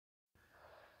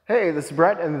Hey, this is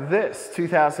Brett, and this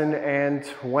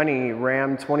 2020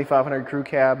 Ram 2500 Crew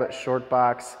Cab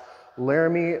Shortbox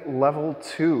Laramie Level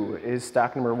 2 is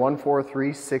stock number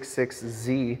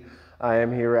 14366Z. I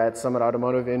am here at Summit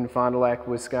Automotive in Fond du Lac,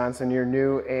 Wisconsin, your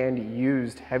new and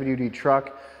used heavy-duty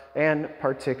truck and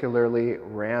particularly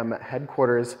Ram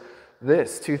headquarters.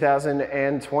 This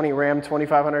 2020 Ram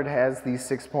 2500 has the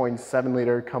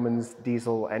 6.7-liter Cummins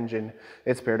diesel engine.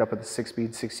 It's paired up with a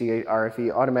 6-speed 68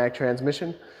 RFE automatic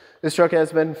transmission. This truck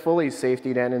has been fully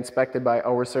safetied and inspected by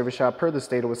our service shop per the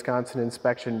state of Wisconsin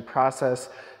inspection process.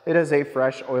 It has a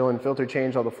fresh oil and filter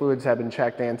change. All the fluids have been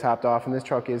checked and topped off, and this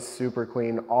truck is super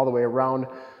clean all the way around.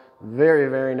 Very,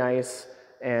 very nice.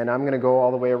 And I'm gonna go all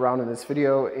the way around in this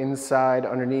video, inside,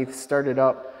 underneath, start it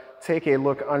up, take a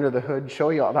look under the hood,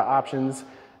 show you all the options,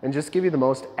 and just give you the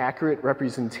most accurate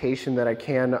representation that I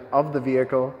can of the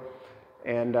vehicle,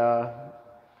 and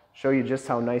show you just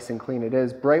how nice and clean it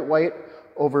is. Bright white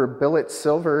over billet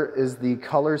silver is the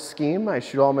color scheme. I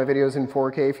shoot all my videos in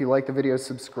 4K. If you like the video,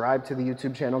 subscribe to the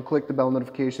YouTube channel, click the bell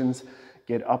notifications,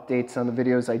 get updates on the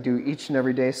videos I do each and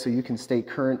every day so you can stay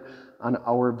current on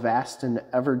our vast and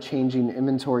ever-changing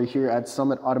inventory here at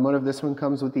Summit Automotive. This one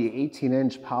comes with the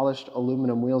 18-inch polished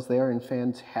aluminum wheels. They are in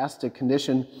fantastic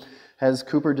condition. Has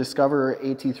Cooper Discoverer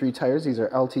AT3 tires. These are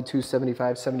LT275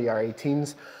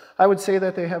 70R18s. I would say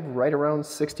that they have right around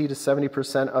 60 to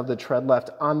 70% of the tread left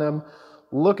on them.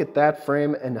 Look at that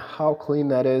frame and how clean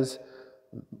that is.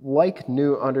 Like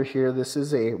new under here, this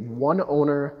is a one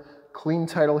owner, clean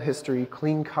title history,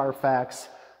 clean Carfax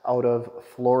out of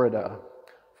Florida.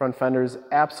 Front fender's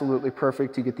absolutely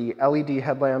perfect. You get the LED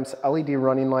headlamps, LED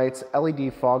running lights,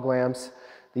 LED fog lamps,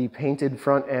 the painted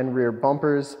front and rear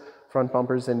bumpers. Front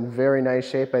bumpers in very nice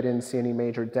shape. I didn't see any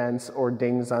major dents or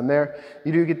dings on there.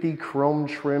 You do get the chrome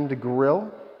trimmed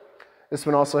grille. This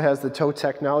one also has the tow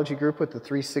technology group with the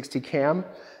 360 cam.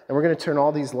 And we're gonna turn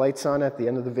all these lights on at the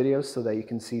end of the video so that you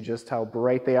can see just how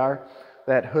bright they are.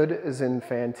 That hood is in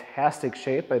fantastic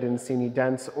shape. I didn't see any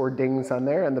dents or dings on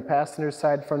there. And the passenger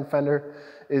side front fender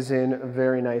is in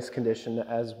very nice condition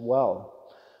as well.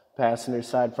 Passenger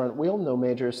side front wheel, no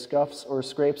major scuffs or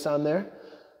scrapes on there.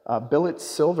 Billet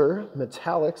silver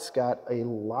metallics, got a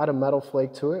lot of metal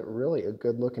flake to it. Really a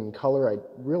good looking color. I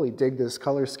really dig this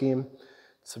color scheme.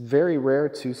 It's very rare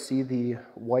to see the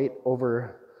white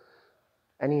over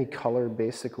any color,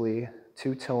 basically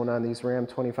two-tone on these Ram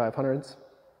 2500s.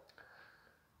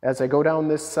 As I go down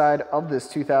this side of this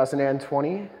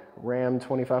 2020 Ram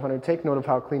 2500, take note of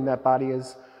how clean that body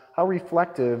is, how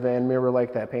reflective and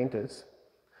mirror-like that paint is.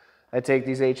 I take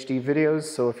these HD videos,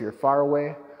 so if you're far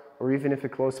away, or even if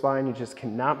you're close by and you just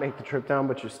cannot make the trip down,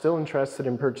 but you're still interested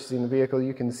in purchasing the vehicle,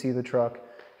 you can see the truck,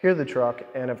 hear the truck,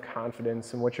 and have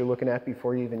confidence in what you're looking at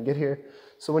before you even get here.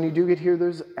 So when you do get here,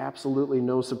 there's absolutely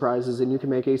no surprises, and you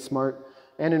can make a smart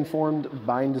and informed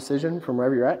buying decision from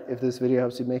wherever you're at. If this video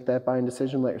helps you make that buying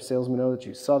decision, let your salesman know that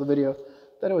you saw the video,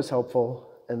 that it was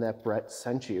helpful, and that Brett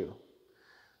sent you.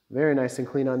 Very nice and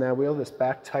clean on that wheel. This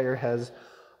back tire has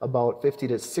about 50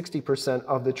 to 60%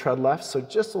 of the tread left, so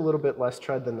just a little bit less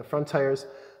tread than the front tires,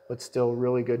 but still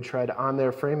really good tread on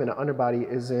their frame, and the underbody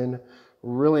is in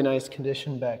really nice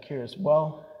condition back here as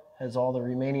well. Has all the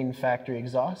remaining factory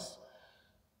exhausts,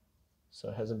 so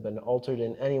it hasn't been altered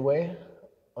in any way.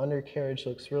 Undercarriage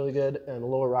looks really good, and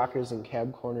lower rockers and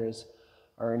cab corners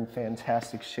are in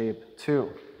fantastic shape too.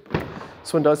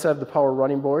 This one does have the power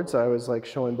running boards. I always like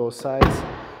showing both sides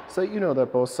so you know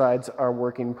that both sides are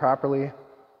working properly.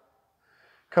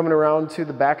 Coming around to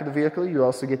the back of the vehicle, you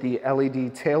also get the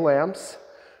LED tail lamps.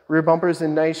 Rear bumper's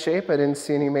in nice shape. I didn't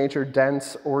see any major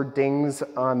dents or dings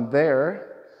on there.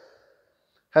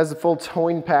 Has the full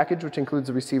towing package, which includes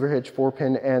the receiver hitch,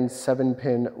 4-pin and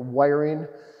 7-pin wiring.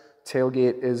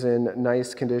 Tailgate is in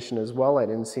nice condition as well. I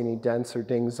didn't see any dents or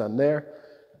dings on there.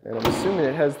 And I'm assuming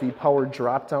it has the power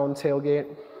drop-down tailgate.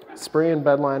 Spray and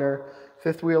bedliner,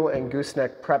 fifth wheel and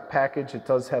gooseneck prep package. It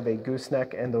does have a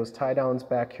gooseneck and those tie-downs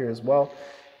back here as well.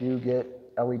 You get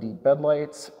LED bed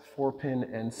lights, 4-pin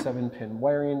and 7-pin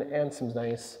wiring, and some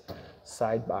nice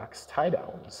side box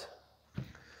tie-downs.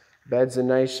 Bed's in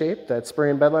nice shape. That spray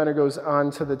and bedliner goes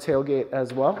onto the tailgate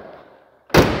as well.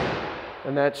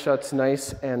 And that shuts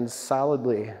nice and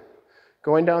solidly.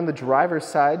 Going down the driver's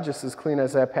side, just as clean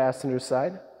as that passenger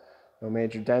side. No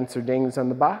major dents or dings on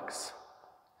the box.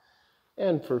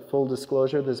 And for full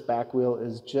disclosure, this back wheel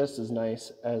is just as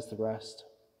nice as the rest.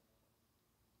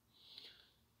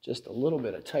 Just a little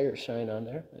bit of tire shine on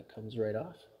there. It comes right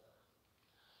off.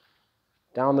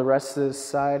 Down the rest of this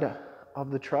side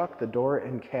of the truck, the door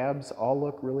and cabs all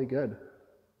look really good.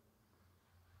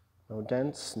 No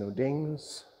dents, no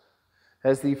dings.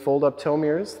 Has the fold-up tow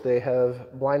mirrors. They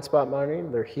have blind spot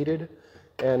monitoring. They're heated,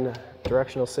 and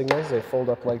directional signals. They fold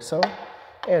up like so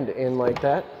and in like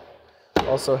that.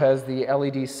 Also has the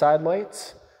LED side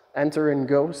lights, enter and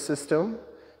go system.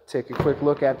 Take a quick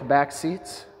look at the back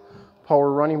seats.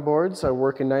 Power running boards are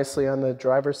working nicely on the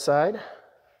driver's side.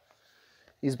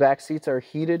 These back seats are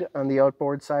heated on the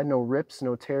outboard side. No rips,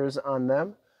 no tears on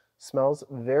them. Smells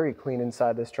very clean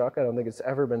inside this truck. I don't think it's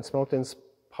ever been smoked in.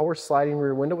 Power sliding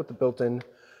rear window with the built-in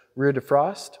rear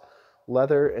defrost.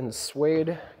 Leather and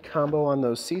suede combo on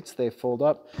those seats. They fold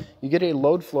up. You get a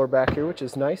load floor back here, which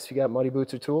is nice. If you got muddy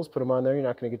boots or tools, put them on there. You're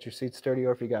not going to get your seats dirty.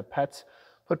 Or if you got pets,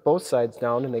 put both sides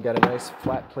down and they got a nice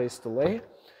flat place to lay.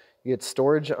 You get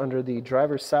storage under the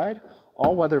driver's side.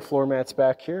 All weather floor mats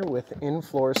back here with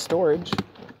in-floor storage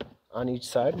on each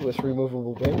side with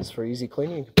removable bins for easy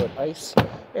cleaning. You can put ice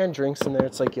and drinks in there.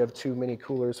 It's like you have 2 mini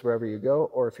coolers wherever you go.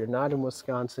 Or if you're not in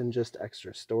Wisconsin, just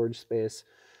extra storage space.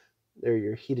 There are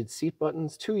your heated seat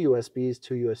buttons, 2 USBs,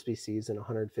 2 USB-Cs, and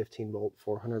 115 volt,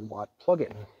 400 watt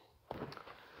plug-in.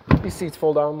 These seats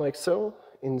fold down like so.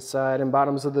 Inside and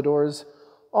bottoms of the doors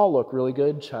all look really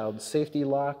good. Child safety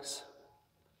locks.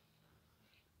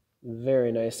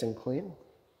 Very nice and clean.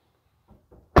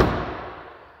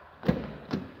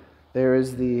 There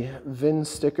is the VIN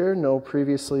sticker, no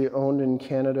previously owned in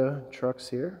Canada trucks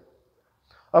here.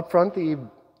 Up front, the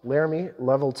LARAMIE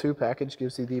Level 2 package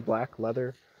gives you the black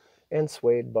leather and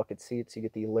suede bucket seats. You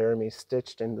get the LARAMIE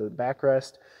stitched into the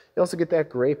backrest. You also get that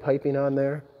gray piping on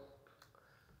there.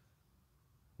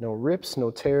 No rips,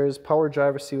 no tears. Power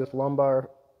driver's seat with lumbar.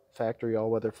 Factory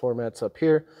all-weather floor mats up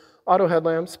here. Auto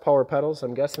headlamps, power pedals.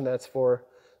 I'm guessing that's for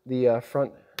the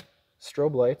front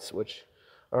strobe lights, which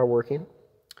are working.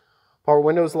 Power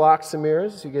windows, locks, and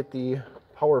mirrors. You get the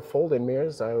power fold-in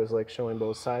mirrors. I always like showing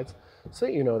both sides so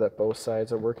that you know that both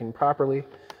sides are working properly.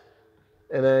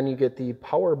 And then you get the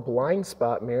power blind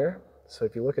spot mirror. So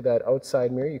if you look at that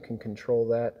outside mirror, you can control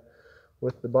that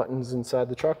with the buttons inside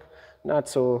the truck. Not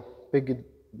so big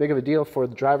of a deal for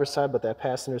the driver's side, but that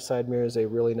passenger side mirror is a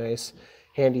really nice,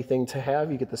 handy thing to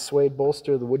have. You get the suede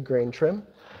bolster, the wood grain trim.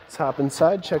 Let's hop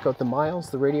inside, check out the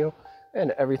miles, the radio,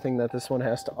 and everything that this one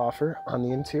has to offer on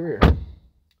the interior.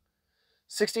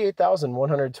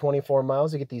 68,124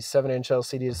 miles. You get the 7-inch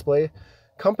LCD display,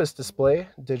 compass display,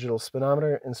 digital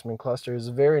speedometer, instrument cluster is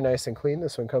very nice and clean.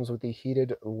 This one comes with the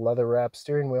heated leather wrap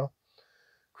steering wheel.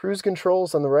 Cruise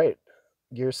controls on the right,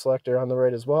 gear selector on the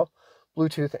right as well.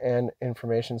 Bluetooth and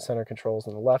information center controls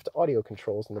on the left, audio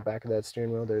controls in the back of that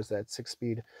steering wheel. There's that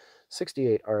 6-speed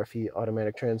 68 RFE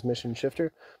automatic transmission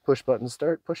shifter, push button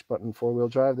start, push button 4-wheel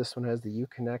drive. This one has the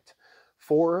Uconnect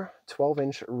 4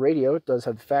 12-inch radio. It does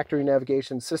have factory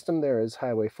navigation system. There is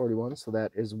Highway 41, so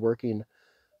that is working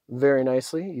very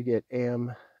nicely. You get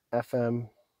AM, FM,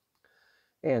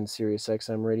 and Sirius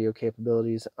XM radio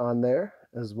capabilities on there,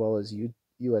 as well as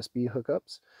USB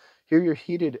hookups. Here are your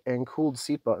heated and cooled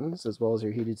seat buttons, as well as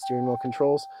your heated steering wheel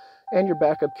controls, and your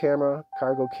backup camera,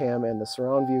 cargo cam, and the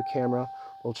surround view camera.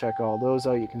 We'll check all those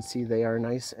out. You can see they are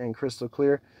nice and crystal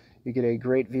clear. You get a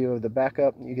great view of the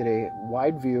backup. You get a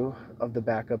wide view of the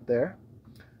backup there.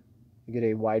 You get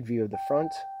a wide view of the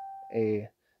front, a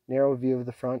narrow view of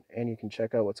the front, and you can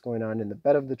check out what's going on in the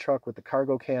bed of the truck with the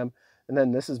cargo cam. And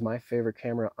then this is my favorite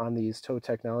camera on these tow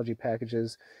technology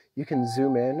packages. You can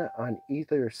zoom in on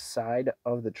either side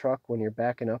of the truck when you're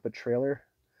backing up a trailer.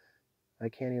 I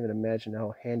can't even imagine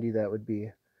how handy that would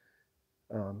be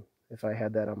if I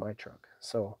had that on my truck.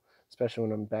 So, especially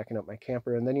when I'm backing up my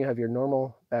camper. And then you have your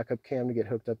normal backup cam to get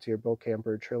hooked up to your boat,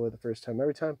 camper, or trailer the first time,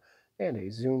 every time, and a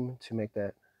zoom to make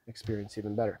that experience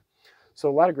even better. So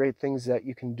a lot of great things that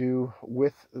you can do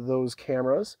with those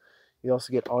cameras. You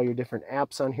also get all your different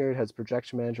apps on here. It has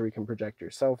Projection Manager. You can project your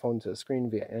cell phone to the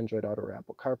screen via Android Auto or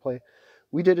Apple CarPlay.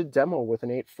 We did a demo with an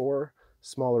 8.4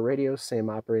 smaller radio, same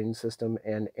operating system,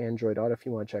 and Android Auto. If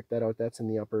you want to check that out, that's in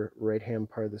the upper right-hand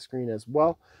part of the screen as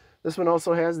well. This one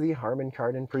also has the Harmon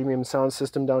Kardon premium sound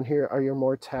system. Down here are your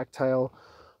more tactile,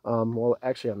 well,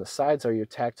 actually on the sides are your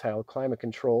tactile climate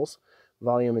controls,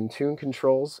 volume and tune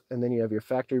controls, and then you have your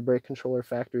factory brake controller,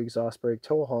 factory exhaust brake,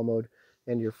 tow haul mode,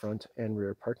 and your front and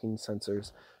rear parking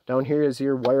sensors. Down here is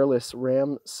your wireless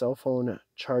RAM cell phone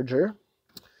charger,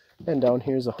 and down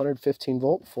here is a 115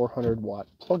 volt 400 watt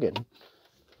plug-in.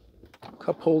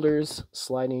 Cup holders,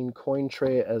 sliding coin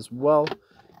tray as well,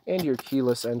 and your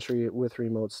keyless entry with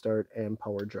remote start and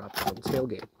power drop down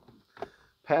tailgate.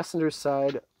 Passenger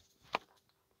side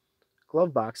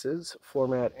glove boxes, floor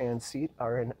mat, and seat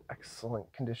are in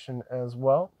excellent condition as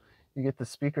well. You get the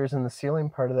speakers in the ceiling,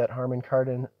 part of that Harmon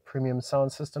Kardon premium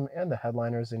sound system, and the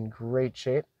headliner's in great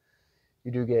shape.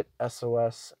 You do get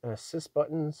SOS and assist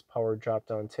buttons, power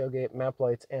drop-down tailgate, map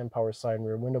lights, and power side and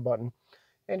rear window button,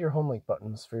 and your Homelink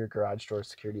buttons for your garage door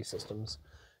security systems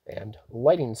and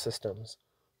lighting systems.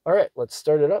 All right, let's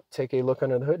start it up. Take a look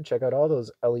under the hood. Check out all those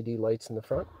LED lights in the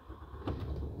front.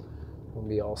 We'll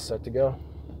be all set to go.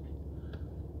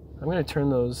 I'm going to turn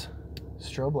those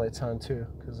strobe lights on too,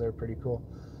 because they're pretty cool.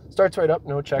 Starts right up,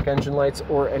 no check engine lights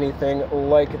or anything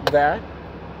like that.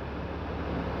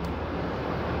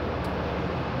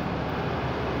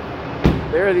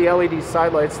 There are the LED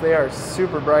side lights. They are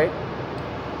super bright.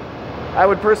 I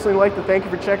would personally like to thank you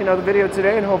for checking out the video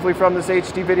today, and hopefully from this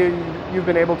HD video you've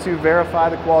been able to verify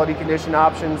the quality, condition,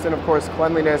 options, and of course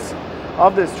cleanliness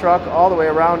of this truck all the way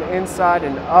around, inside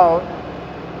and out.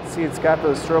 See, it's got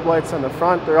those strobe lights on the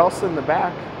front. They're also in the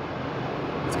back.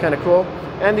 It's kind of cool.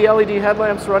 And the LED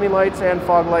headlamps, running lights, and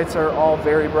fog lights are all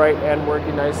very bright and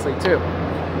working nicely too.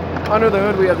 Under the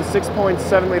hood we have the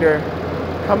 6.7 liter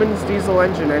Cummins diesel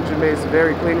engine. Engine bay is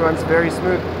very clean, runs very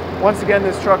smooth. Once again,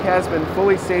 this truck has been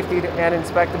fully safetied and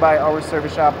inspected by our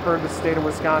service shop per the state of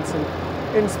Wisconsin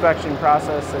inspection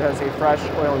process. It has a fresh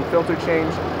oil and filter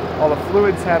change. All the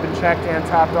fluids have been checked and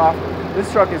topped off.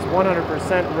 This truck is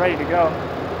 100% ready to go.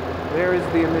 There is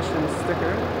the emissions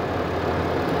sticker.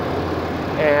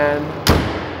 And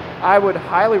I would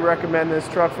highly recommend this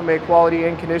truck from a quality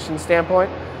and condition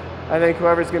standpoint. I think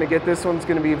whoever's going to get this one's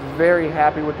going to be very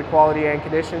happy with the quality and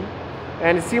condition.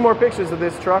 And to see more pictures of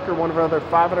this truck or one of our other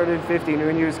 550 new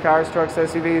and used cars, trucks,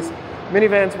 SUVs,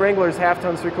 minivans, Wranglers, half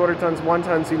tons, 3/4 tons, 1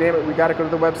 tons, you name it, we got to go to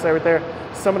the website right there,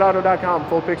 summitauto.com.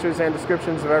 Full pictures and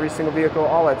descriptions of every single vehicle,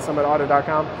 all at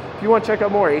summitauto.com. If you want to check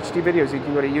out more HD videos, you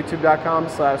can go to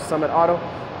youtube.com/summitauto.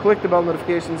 Click the bell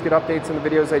notifications, get updates on the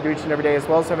videos I do each and every day, as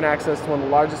well as having access to one of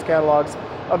the largest catalogs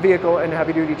of vehicle and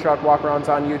heavy-duty truck walkarounds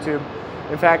on YouTube.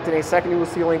 In fact, in a second you will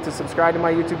see a link to subscribe to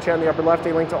my YouTube channel in the upper left,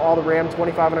 a link to all the Ram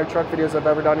 2500 truck videos I've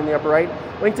ever done in the upper right,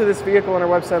 link to this vehicle on our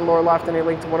website in the lower left, and a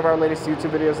link to one of our latest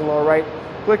YouTube videos in the lower right.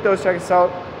 Click those, check us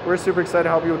out. We're super excited to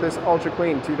help you with this ultra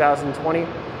clean 2020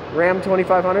 Ram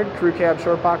 2500 Crew Cab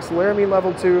Shortbox Laramie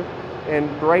Level 2 in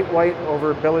bright white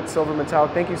over billet silver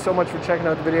metallic. Thank you so much for checking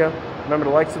out the video. Remember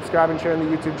to like, subscribe, and share on the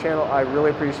YouTube channel. I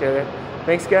really appreciate it.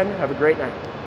 Thanks again. Have a great night.